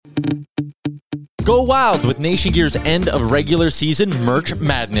Go wild with Nation Gear's end of regular season merch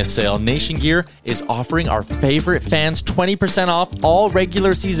madness sale. Nation Gear is offering our favorite fans 20% off all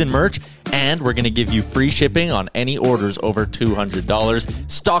regular season merch, and we're going to give you free shipping on any orders over $200.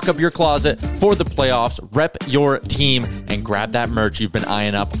 Stock up your closet for the playoffs, rep your team, and grab that merch you've been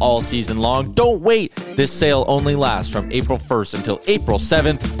eyeing up all season long. Don't wait. This sale only lasts from April 1st until April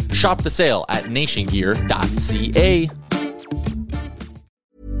 7th. Shop the sale at nationgear.ca.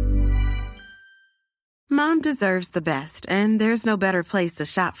 Mom deserves the best, and there's no better place to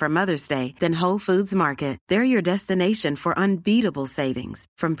shop for Mother's Day than Whole Foods Market. They're your destination for unbeatable savings,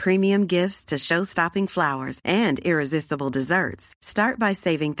 from premium gifts to show-stopping flowers and irresistible desserts. Start by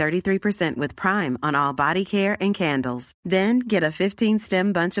saving 33% with Prime on all body care and candles. Then get a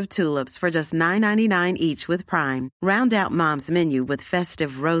 15-stem bunch of tulips for just $9.99 each with Prime. Round out Mom's menu with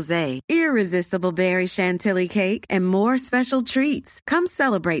festive rosé, irresistible berry chantilly cake, and more special treats. Come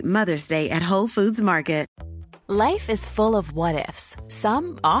celebrate Mother's Day at Whole Foods Market. Life is full of what-ifs.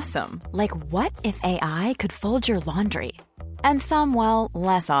 Some awesome, like what if AI could fold your laundry? And some, well,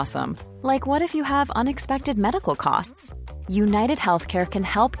 less awesome, like what if you have unexpected medical costs? United Healthcare can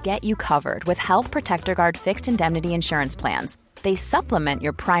help get you covered with Health Protector Guard fixed indemnity insurance plans. They supplement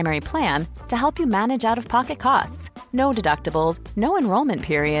your primary plan to help you manage out-of-pocket costs. No deductibles, no enrollment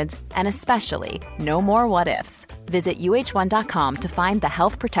periods, and especially no more what-ifs. Visit uh1.com to find the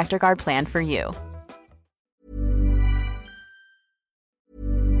Health Protector Guard plan for you.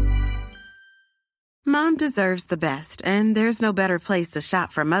 Mom deserves the best, and there's no better place to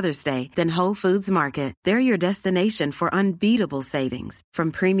shop for Mother's Day than Whole Foods Market. They're your destination for unbeatable savings,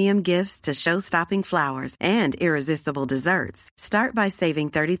 from premium gifts to show-stopping flowers and irresistible desserts. Start by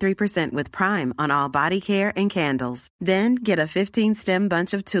saving 33% with Prime on all body care and candles. Then get a 15-stem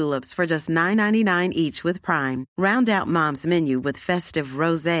bunch of tulips for just $9.99 each with Prime. Round out Mom's menu with festive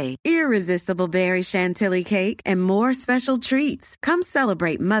rosé, irresistible berry chantilly cake, and more special treats. Come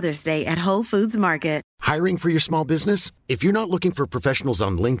celebrate Mother's Day at Whole Foods Market. Hiring for your small business? If you're not looking for professionals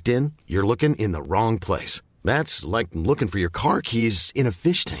on LinkedIn, you're looking in the wrong place. That's like looking for your car keys in a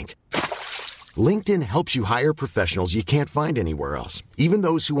fish tank. LinkedIn helps you hire professionals you can't find anywhere else, even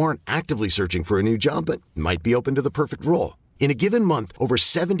those who aren't actively searching for a new job but might be open to the perfect role. In a given month, over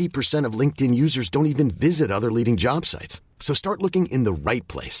 70% of LinkedIn users don't even visit other leading job sites. So start looking in the right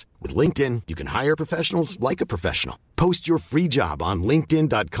place. With LinkedIn, you can hire professionals like a professional. Post your free job on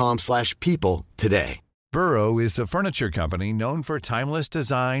linkedin.com/people today. Burrow is a furniture company known for timeless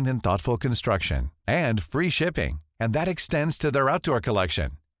design and thoughtful construction and free shipping. And that extends to their outdoor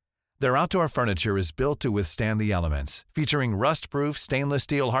collection. Their outdoor furniture is built to withstand the elements, featuring rust-proof stainless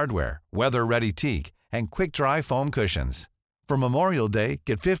steel hardware, weather-ready teak, and quick-dry foam cushions. For Memorial Day,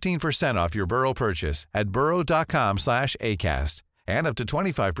 get 15% off your Burrow purchase at burrow.com/ACAST and up to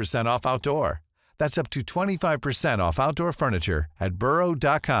 25% off outdoor. That's up to 25% off outdoor furniture at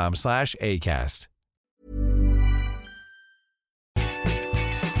burrow.com/ACAST.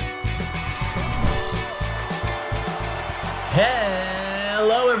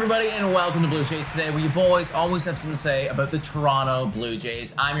 Hello, everybody, and welcome to Blue Jays Today, where you boys always have something to say about the Toronto Blue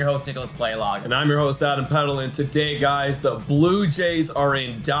Jays. I'm your host, Nicholas Playlog. And I'm your host, Adam Peddle. And today, guys, the Blue Jays are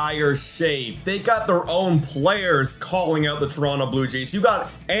in dire shape. They got their own players calling out the Toronto Blue Jays. You got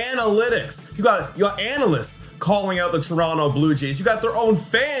analytics. You got analysts calling out the Toronto Blue Jays. You got their own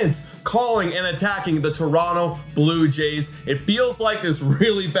fans calling and attacking the Toronto Blue Jays. It feels like there's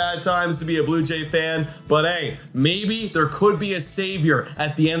really bad times to be a Blue Jay fan, but hey, maybe there could be a savior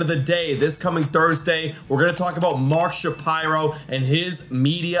at the end of the day. This coming Thursday, we're going to talk about Mark Shapiro and his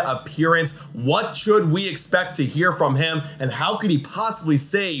media appearance. What should we expect to hear from him, and how could he possibly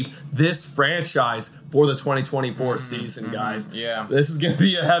save this franchise for the 2024 season, guys? Yeah. This is going to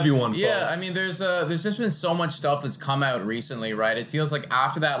be a heavy one, Yeah, folks. I mean, there's just been so much stuff that's come out recently, right? It feels like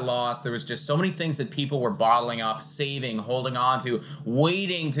after that loss, there was just so many things that people were bottling up, saving, holding on to,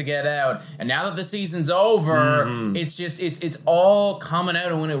 waiting to get out. And now that the season's over, it's all coming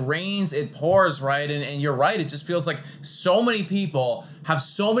out. And when it rains, it pours, right? And you're right. It just feels like so many people have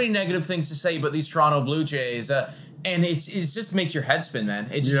so many negative things to say about these Toronto Blue Jays. And it just makes your head spin, man.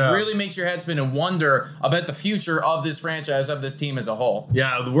 It just really makes your head spin and wonder about the future of this franchise, of this team as a whole.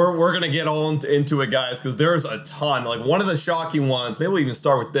 Yeah, we're going to get all into it, guys, because there's a ton. Like, one of the shocking ones, maybe we'll even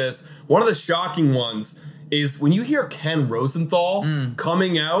start with this. One of the shocking ones is when you hear Ken Rosenthal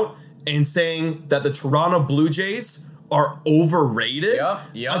coming out and saying that the Toronto Blue Jays are overrated.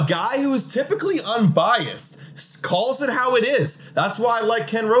 Yep. A guy who is typically unbiased calls it how it is. That's why I like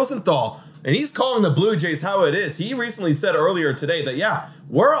Ken Rosenthal. And he's calling the Blue Jays how it is. He recently said earlier today that, yeah,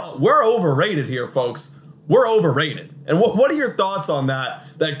 we're overrated here, folks. we're overrated. And what are your thoughts on that?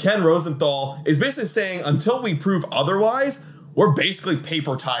 That Ken Rosenthal is basically saying until we prove otherwise, we're basically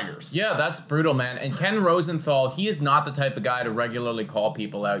paper tigers. Yeah, that's brutal, man. And Ken Rosenthal, he is not the type of guy to regularly call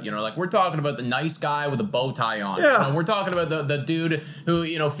people out. You know, like we're talking about the nice guy with a bow tie on. Yeah. You know, we're talking about the dude who,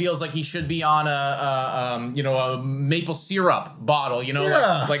 you know, feels like he should be on a maple syrup bottle, you know,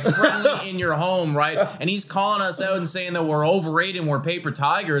 like friendly in your home, right? And he's calling us out and saying that we're overrated and we're paper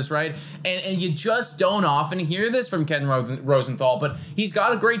tigers, right? And you just don't often hear this from Ken Rosenthal, but he's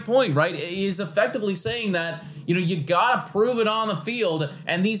got a great point, right? He's effectively saying that, you know, you got to prove it on the field,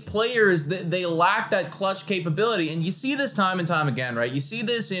 and these players, they lack that clutch capability, and you see this time and time again, right? You see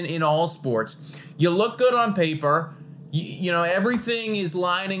this in all sports. You look good on paper, you know, everything is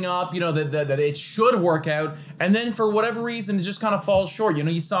lining up, you know, that it should work out, and then for whatever reason, it just kind of falls short. You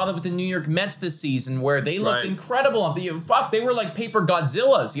know, you saw that with the New York Mets this season, where they looked incredible. They were like paper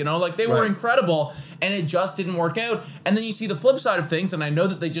Godzillas, you know, like they were incredible, and it just didn't work out. And then you see the flip side of things, and I know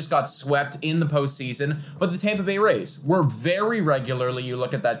that they just got swept in the postseason, but the Tampa Bay Rays were very regularly, you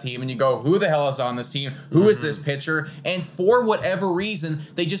look at that team and you go, who the hell is on this team? Who is this pitcher? And for whatever reason,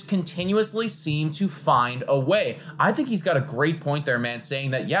 they just continuously seem to find a way. I think he's got a great point there, man, saying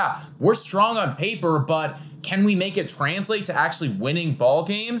that, yeah, we're strong on paper, but can we make it translate to actually winning ball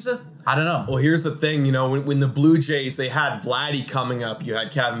games? I don't know. Well, here's the thing, you know, when the Blue Jays, they had Vladdy coming up, you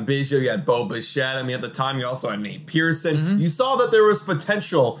had Kevin Biggio, you had Bo Bichette. I mean, at the time, you also had Nate Pearson. You saw that there was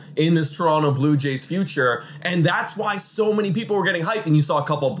potential in this Toronto Blue Jays future, and that's why so many people were getting hyped. And you saw a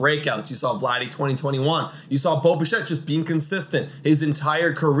couple of breakouts. You saw Vladdy 2021. You saw Bo Bichette just being consistent his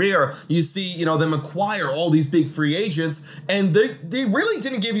entire career. You see, you know, them acquire all these big free agents, and they really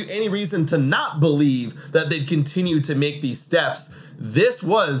didn't give you any reason to not believe that they'd continue to make these steps. This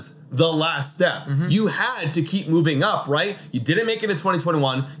was the last step. You had to keep moving up, right? You didn't make it in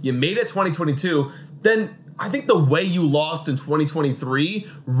 2021. You made it 2022. Then I think the way you lost in 2023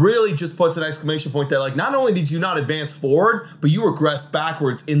 really just puts an exclamation point there. Like, not only did you not advance forward, but you regressed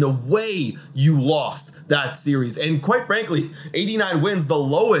backwards in the way you lost that series. And quite frankly, 89 wins, the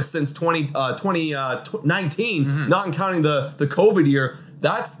lowest since 2019, not counting the COVID year.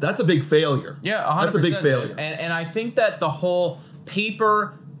 That's a big failure. Yeah, 100%. That's a big failure. And I think that the whole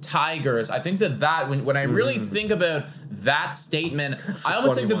paper Tigers, I think that when I really think about that statement, I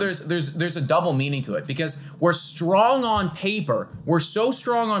almost think that there's a double meaning to it, because we're strong on paper. We're so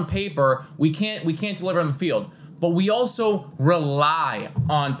strong on paper, we can't deliver on the field. But we also rely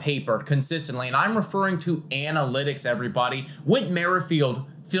on paper consistently. And I'm referring to analytics, everybody. Whit Merrifield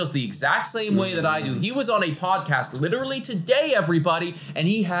feels the exact same way that I do. He was on a podcast literally today, everybody, and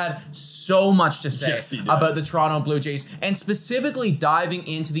he had so much to say about the Toronto Blue Jays, and specifically diving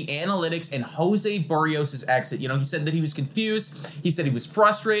into the analytics and Jose Barrios' exit. You know, he said that he was confused. He said he was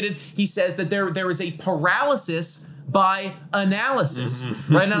frustrated. He says that there is a paralysis by analysis,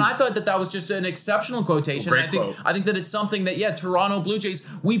 right? And I thought that was just an exceptional quotation. Great quote. I think that it's something that, Toronto Blue Jays,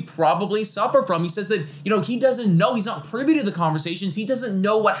 we probably suffer from. He says that, he doesn't know, he's not privy to the conversations. He doesn't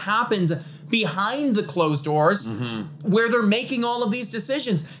know what happens behind the closed doors where they're making all of these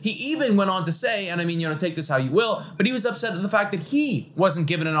decisions. He even went on to say, and I mean, take this how you will, but he was upset at the fact that he wasn't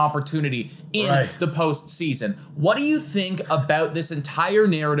given an opportunity in the postseason. What do you think about this entire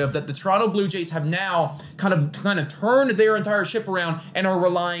narrative that the Toronto Blue Jays have now kind of turned their entire ship around and are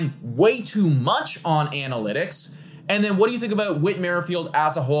relying way too much on analytics? And then what do you think about Whit Merrifield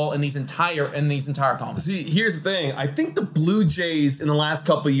as a whole in these entire comments? See, here's the thing. I think the Blue Jays in the last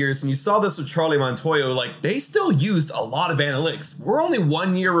couple of years, and you saw this with Charlie Montoyo, they still used a lot of analytics. We're only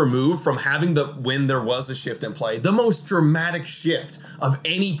 1 year removed from having when there was a shift in play, the most dramatic shift of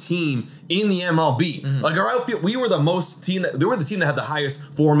any team in the MLB. Our outfield, we were the team that had the highest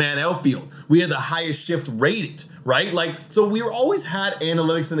 4-man outfield. We had the highest shift rated, right? So we always had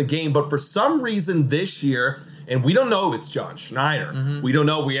analytics in the game, but for some reason this year, and we don't know if it's John Schneider. We don't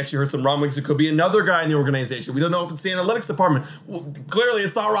know. We actually heard some rumblings. It could be another guy in the organization. We don't know if it's the analytics department. Well, clearly,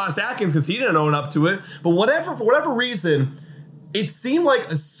 it's not Ross Atkins because he didn't own up to it. But for whatever reason, it seemed like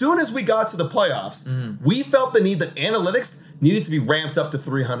as soon as we got to the playoffs, we felt the need that analytics needed to be ramped up to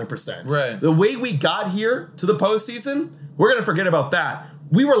 300%. Right. The way we got here to the postseason, we're going to forget about that.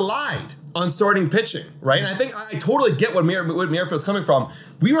 We relied on starting pitching, right? And I think I totally get what Merrifield's coming from.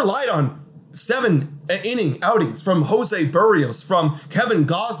 We relied on 7-inning outings from Jose Barrios, from Kevin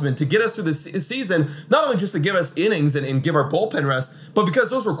Gausman to get us through the season, not only just to give us innings and give our bullpen rest, but because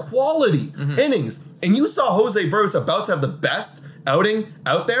those were quality innings. And you saw Jose Barrios about to have the best outing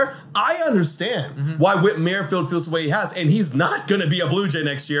out there, I understand why Whit Merrifield feels the way he has, and he's not going to be a Blue Jay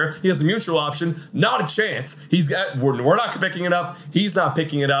next year. He has a mutual option, not a chance. We're not picking it up. He's not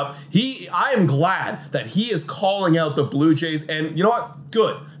picking it up. I am glad that he is calling out the Blue Jays, and you know what?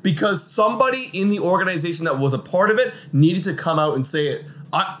 Good, because somebody in the organization that was a part of it needed to come out and say it.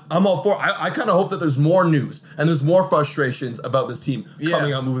 I'm all for it. I kind of hope that there's more news and there's more frustrations about this team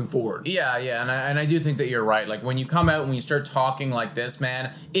coming out moving forward. Yeah, and I do think that you're right. Like, when you come out and when you start talking like this,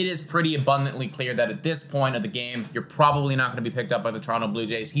 man, it is pretty abundantly clear that at this point of the game, you're probably not going to be picked up by the Toronto Blue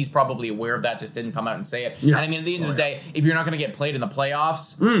Jays. He's probably aware of that, just didn't come out and say it. Yeah. And I mean, at the end of the day, if you're not going to get played in the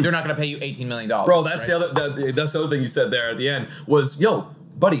playoffs, they're not going to pay you $18 million. Bro, that's right? That's the other thing you said there at the end was, yo,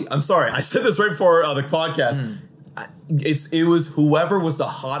 buddy, I'm sorry. I said this right before the podcast. It was whoever was the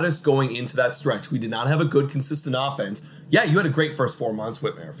hottest going into that stretch. We did not have a good, consistent offense. Yeah, you had a great first 4 months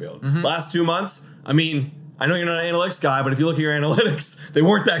with Merrifield. Last 2 months, I mean, I know you're not an analytics guy, but if you look at your analytics, they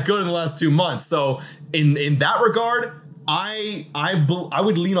weren't that good in the last 2 months. So in that regard, I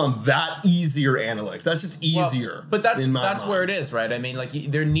would lean on that easier analytics. That's just easier. Well, but that's where it is, right? I mean, like,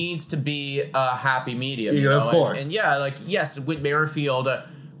 there needs to be a happy medium. Yeah, you know? of course. And yeah, like, yes, Whit Merrifield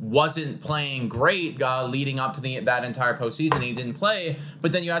wasn't playing great leading up to that entire postseason. He didn't play.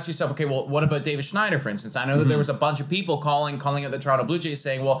 But then you ask yourself, okay, well, what about David Schneider, for instance? I know that there was a bunch of people calling out the Toronto Blue Jays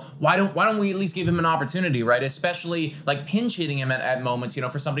saying, well, why don't we at least give him an opportunity, right? Especially like pinch hitting him at moments, you know,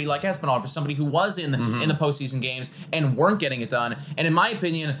 for somebody like Espinal, for somebody who was in the postseason games and weren't getting it done. And in my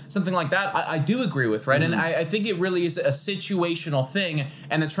opinion, something like that, I do agree with, right? And I think it really is a situational thing.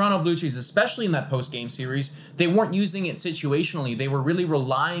 And the Toronto Blue Jays, especially in that post-game series, they weren't using it situationally. They were really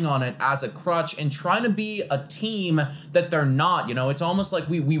relying on it as a crutch and trying to be a team that they're not. You know, it's almost like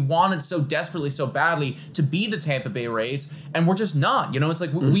we wanted so desperately, so badly to be the Tampa Bay Rays, and we're just not. You know, it's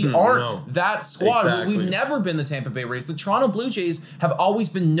like we aren't that squad. Exactly. We've never been the Tampa Bay Rays. The Toronto Blue Jays have always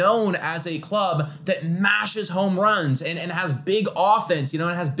been known as a club that mashes home runs and has big offense, you know,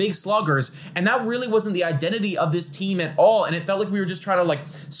 and has big sluggers, and that really wasn't the identity of this team at all, and it felt like we were just trying to like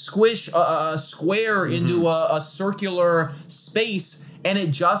squish a square into a circular space, and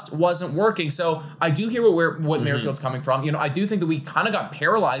it just wasn't working. So I do hear what Merrifield's coming from. You know, I do think that we kind of got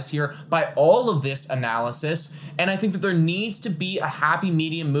paralyzed here by all of this analysis, and I think that there needs to be a happy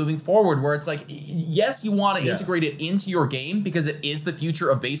medium moving forward where it's like, yes, you want to integrate it into your game because it is the future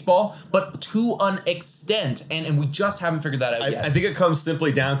of baseball, but to an extent, and we just haven't figured that out yet. I think it comes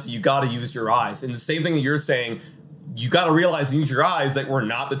simply down to you got to use your eyes. And the same thing that you're saying, you got to realize and use your eyes that we're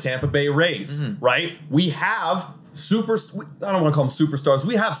not the Tampa Bay Rays, right? We have I don't want to call them superstars.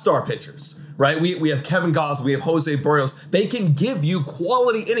 We have star pitchers, right? We have Kevin Goss, we have Jose Barrios. They can give you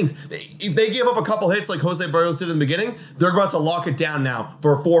quality innings. If they give up a couple hits like Jose Barrios did in the beginning, they're about to lock it down now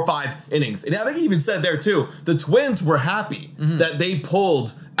for 4 or 5 innings. And I think he even said there too, the Twins were happy that they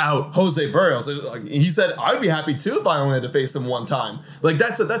pulled out Jose Barrios. He said, I'd be happy too if I only had to face him one time. Like,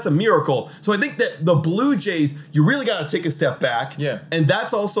 that's a miracle. So I think that the Blue Jays, you really got to take a step back. Yeah. And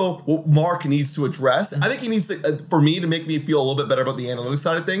that's also what Mark needs to address. I think he needs to, for me, to make me feel a little bit better about the analytics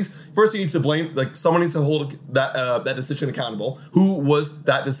side of things. First, he needs to blame, like, someone needs to hold that decision accountable. Who was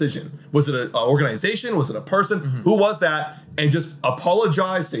that decision? Was it an organization? Was it a person? Who was that? And just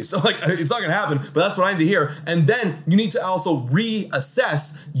apologize. Say, so, like, it's not going to happen, but that's what I need to hear. And then you need to also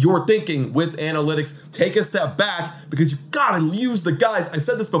reassess your thinking with analytics. Take a step back because you got to use the guys. I've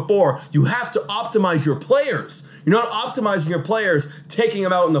said this before. You have to optimize your players. You're not optimizing your players, taking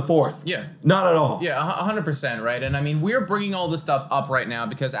them out in the fourth. Yeah. Not at all. Yeah, 100%, right? And I mean, we're bringing all this stuff up right now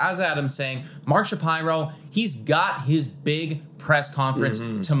because, as Adam's saying, Mark Shapiro, he's got his big press conference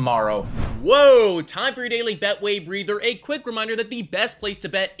tomorrow. Whoa, time for your daily Betway breather. A quick reminder that the best place to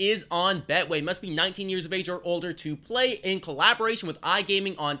bet is on Betway. Must be 19 years of age or older to play. In collaboration with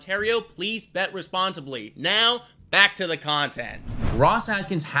iGaming Ontario, please bet responsibly. Now, back to the content. Ross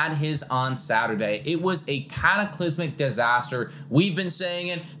Atkins had his on Saturday. It was a cataclysmic disaster. We've been saying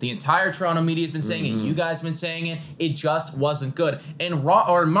it. The entire Toronto media has been saying it. You guys have been saying it. It just wasn't good. And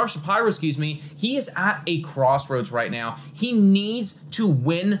Mark Shapiro, he is at a crossroads right now. He needs to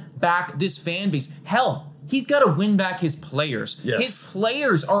win back this fan base. Hell, he's got to win back his players. Yes. His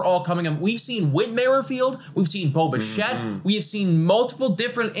players are all coming up. We've seen Whit Merrifield. We've seen Bo Bichette. We have seen multiple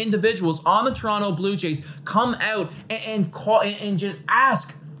different individuals on the Toronto Blue Jays come out and call and just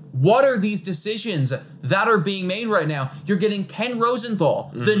ask, what are these decisions that are being made right now. You're getting Ken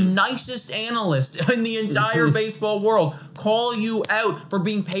Rosenthal, the nicest analyst in the entire baseball world, call you out for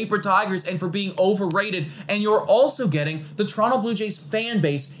being paper tigers and for being overrated. And you're also getting the Toronto Blue Jays fan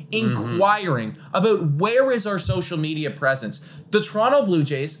base inquiring about where is our social media presence. The Toronto Blue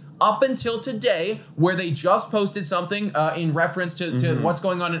Jays, up until today, where they just posted something in reference to what's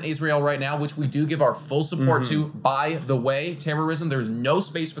going on in Israel right now, which we do give our full support to, by the way. Terrorism, there's no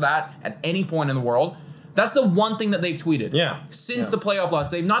space for that at any point in the world. That's the one thing that they've tweeted since the playoff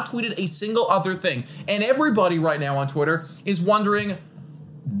loss. They've not tweeted a single other thing. And everybody right now on Twitter is wondering,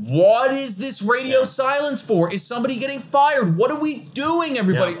 what is this radio silence for? Is somebody getting fired? What are we doing,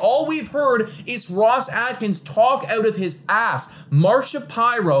 everybody? All we've heard is Ross Atkins talk out of his ass. Mark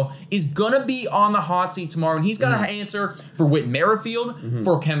Shapiro is going to be on the hot seat tomorrow, and he's got to answer for Whit Merrifield,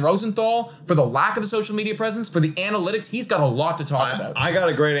 for Ken Rosenthal, for the lack of a social media presence, for the analytics. He's got a lot to talk about. I got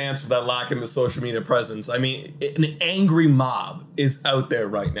a great answer for that lack of a social media presence. I mean, an angry mob is out there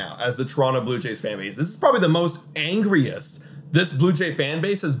right now as the Toronto Blue Jays fan base. This is probably the most angriest this Blue Jay fan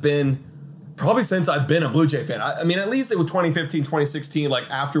base has been probably since I've been a Blue Jay fan. I mean, at least it was 2015, 2016, like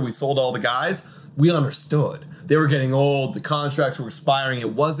after we sold all the guys, we understood. They were getting old, the contracts were expiring,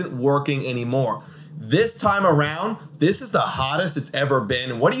 it wasn't working anymore. This time around, this is the hottest it's ever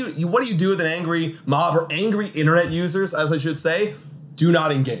been. And what do you do with an angry mob or angry internet users, as I should say? Do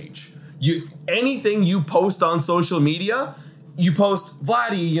not engage. Anything you post on social media, you post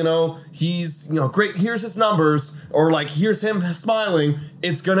Vladdy, he's, great, here's his numbers, or like, here's him smiling,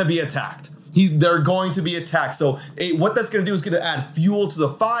 it's gonna be attacked. They're going to be attacked. So what that's going to do is going to add fuel to the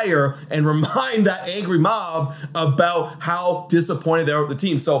fire and remind that angry mob about how disappointed they are with the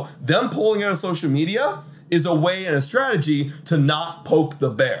team. So them pulling out of social media is a way and a strategy to not poke the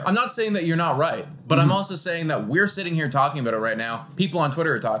bear. I'm not saying that you're not right, but I'm also saying that we're sitting here talking about it right now. People on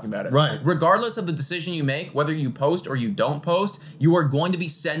Twitter are talking about it. Right. Regardless of the decision you make, whether you post or you don't post, you are going to be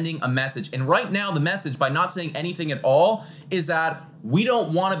sending a message. And right now, the message, by not saying anything at all, is that we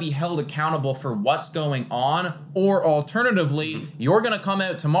don't want to be held accountable for what's going on, or alternatively, you're going to come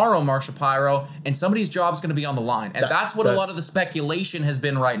out tomorrow, Mark Shapiro, and somebody's job's going to be on the line. And that's what a lot of the speculation has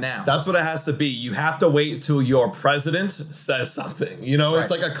been right now. That's what it has to be. You have to wait until your president says something.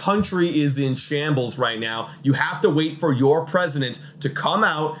 It's like a country is in shambles right now. You have to wait for your president to come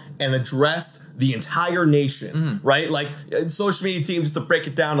out and address the entire nation, right? Like social media teams, just to break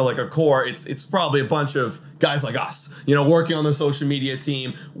it down to like a core, it's probably a bunch of guys like us, working on their social media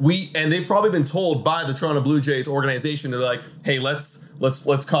team. And they've probably been told by the Toronto Blue Jays organization to like, hey, let's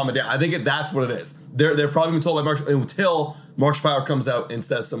calm it down. I think that's what it is. They're probably been told by Mark until Mark Shapiro comes out and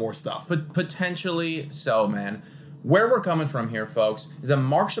says some more stuff. But potentially so, man. Where we're coming from here, folks, is that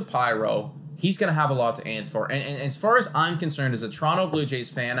Mark Shapiro, he's going to have a lot to answer for. And as far as I'm concerned, as a Toronto Blue Jays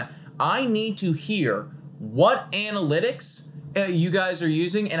fan, I need to hear what analytics you guys are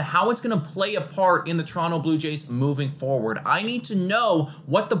using and how it's going to play a part in the Toronto Blue Jays moving forward. I need to know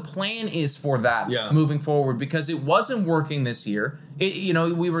what the plan is for that moving forward, because it wasn't working this year.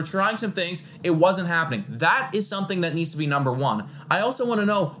 We were trying some things. It wasn't happening. That is something that needs to be number one. I also want to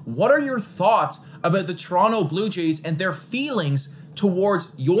know, what are your thoughts about the Toronto Blue Jays and their feelings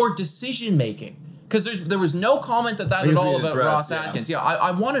towards your decision making? Because there was no comment at all about Ross Atkins.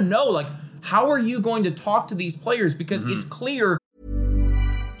 I want to know, like, how are you going to talk to these players? Because it's clear.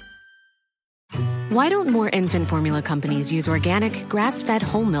 Why don't more infant formula companies use organic, grass-fed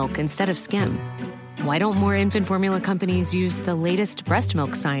whole milk instead of skim? Why don't more infant formula companies use the latest breast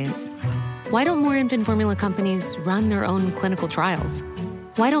milk science? Why don't more infant formula companies run their own clinical trials?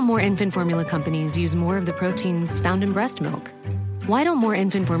 Why don't more infant formula companies use more of the proteins found in breast milk? Why don't more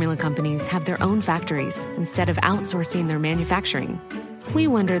infant formula companies have their own factories instead of outsourcing their manufacturing? We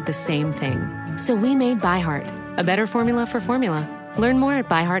wondered the same thing. So we made ByHeart, a better formula for formula. Learn more at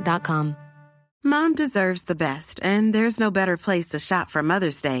byheart.com. Mom deserves the best, and there's no better place to shop for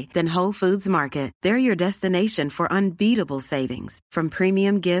Mother's Day than Whole Foods Market. They're your destination for unbeatable savings, from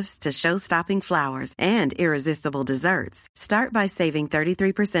premium gifts to show-stopping flowers and irresistible desserts. Start by saving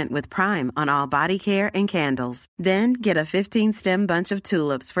 33% with Prime on all body care and candles. Then get a 15-stem bunch of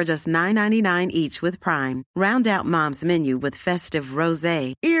tulips for just $9.99 each with Prime. Round out Mom's menu with festive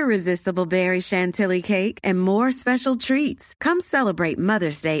rosé, irresistible berry chantilly cake, and more special treats. Come celebrate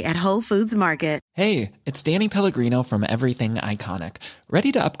Mother's Day at Whole Foods Market. Hey, it's Danny Pellegrino from Everything Iconic.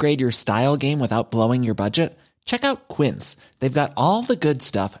 Ready to upgrade your style game without blowing your budget? Check out Quince. They've got all the good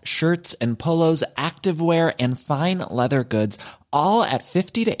stuff, shirts and polos, activewear, and fine leather goods, all at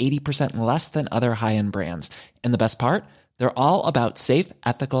 50 to 80% less than other high-end brands. And the best part? They're all about safe,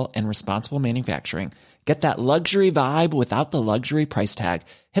 ethical, and responsible manufacturing. Get that luxury vibe without the luxury price tag.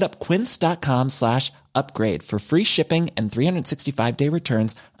 Hit up quince.com/upgrade for free shipping and 365-day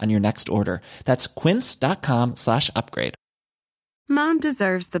returns on your next order. That's quince.com/upgrade. Mom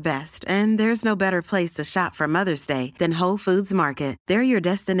deserves the best, and there's no better place to shop for Mother's Day than Whole Foods Market. They're your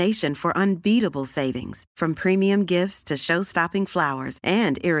destination for unbeatable savings, from premium gifts to show-stopping flowers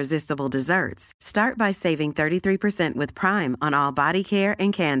and irresistible desserts. Start by saving 33% with Prime on all body care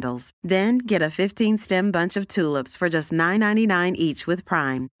and candles. Then get a 15-stem bunch of tulips for just $9.99 each with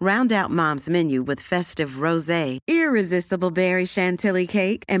Prime. Round out Mom's menu with festive rosé, irresistible berry chantilly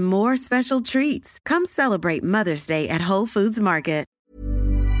cake, and more special treats. Come celebrate Mother's Day at Whole Foods Market.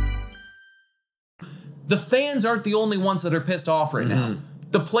 The fans aren't the only ones that are pissed off right now.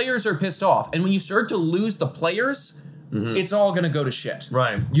 The players are pissed off. And when you start to lose the players, it's all going to go to shit.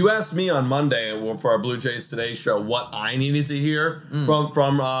 Right. You asked me on Monday for our Blue Jays Today show what I needed to hear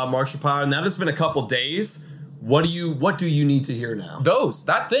from Mark Shapiro. Now it's been a couple days. What do you need to hear now?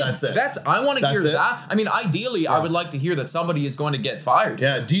 That's it. I want to hear that. I mean, ideally, I would like to hear that somebody is going to get fired.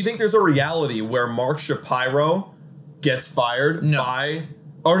 Yeah. Do you think there's a reality where Mark Shapiro gets fired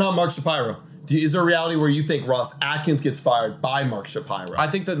or not Mark Shapiro? Is there a reality where you think Ross Atkins gets fired by Mark Shapiro? I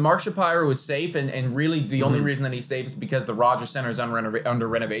think that Mark Shapiro is safe, and really the only reason that he's safe is because the Rogers Center is under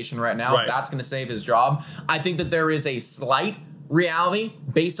renovation right now. Right. That's going to save his job. I think that there is a slight reality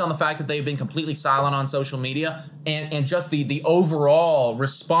based on the fact that they've been completely silent on social media and just the overall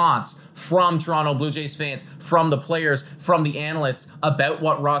response from Toronto Blue Jays fans, from the players, from the analysts about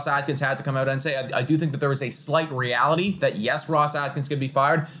what Ross Atkins had to come out and say. I do think that there is a slight reality that yes, Ross Atkins could be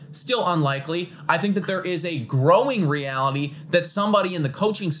fired. Still unlikely. I think that there is a growing reality that somebody in the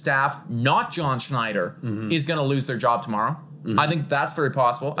coaching staff, not John Schneider, is going to lose their job tomorrow. I think that's very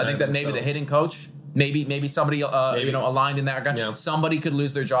possible. I think that maybe the hitting coach, maybe somebody aligned in that guy, somebody could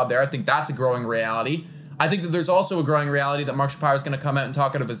lose their job there. I think that's a growing reality. I think that there's also a growing reality that Mark Shapiro is going to come out and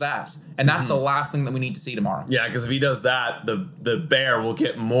talk out of his ass. And that's the last thing that we need to see tomorrow. Yeah, because if he does that, the bear will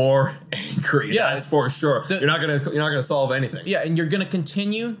get more angry. Yeah, that's for sure. You're not gonna solve anything. Yeah, and you're going to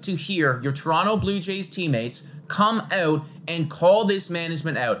continue to hear your Toronto Blue Jays teammates come out and call this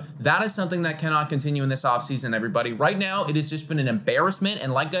management out. That is something that cannot continue in this offseason, everybody. Right now, it has just been an embarrassment.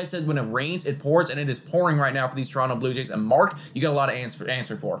 And like I said, when it rains, it pours, and it is pouring right now for these Toronto Blue Jays. And Mark, you got a lot of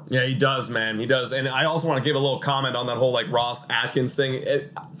answer for. Yeah, he does, man. He does. And I also want to give a little comment on that whole Ross Atkins thing.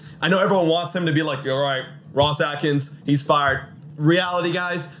 I know everyone wants him to be like, all right, Ross Atkins, he's fired. Reality,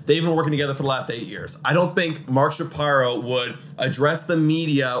 guys, they've been working together for the last 8 years. I don't think Mark Shapiro would address the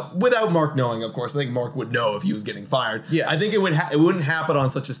media without Mark knowing, of course. I think Mark would know if he was getting fired. Yes. I think it wouldn't happen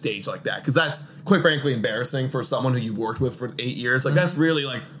on such a stage like that, because that's, quite frankly, embarrassing for someone who you've worked with for 8 years. That's really,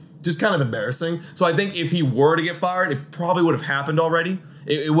 just kind of embarrassing. So I think if he were to get fired, it probably would have happened already.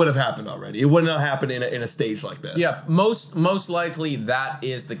 It would have happened already. It would not happen in a stage like this. Yeah, most likely that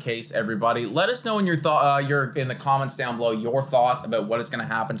is the case, everybody. Let us know in your in the comments down below your thoughts about what is going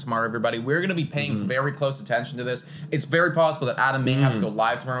to happen tomorrow, everybody. We're going to be paying very close attention to this. It's very possible that Adam may have to go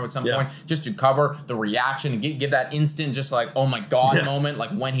live tomorrow at some point just to cover the reaction and give that instant just oh my God moment,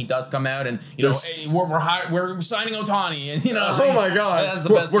 when he does come out and hey, we're signing Ohtani, and oh my God, that's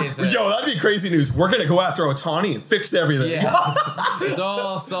the best case. That'd be crazy news. We're going to go after Ohtani and fix everything. Yeah, it's all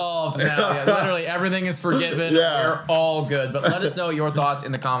solved now. Yeah, literally everything is forgiven. We're all good. But let us know your thoughts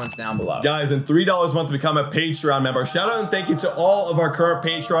in the comments down below. Guys, and $3 a month to become a Patreon member. Shout out and thank you to all of our current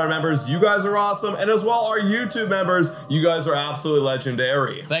Patreon members. You guys are awesome. And as well, our YouTube members. You guys are absolutely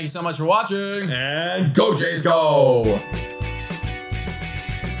legendary. Thank you so much for watching. And go Jays, go!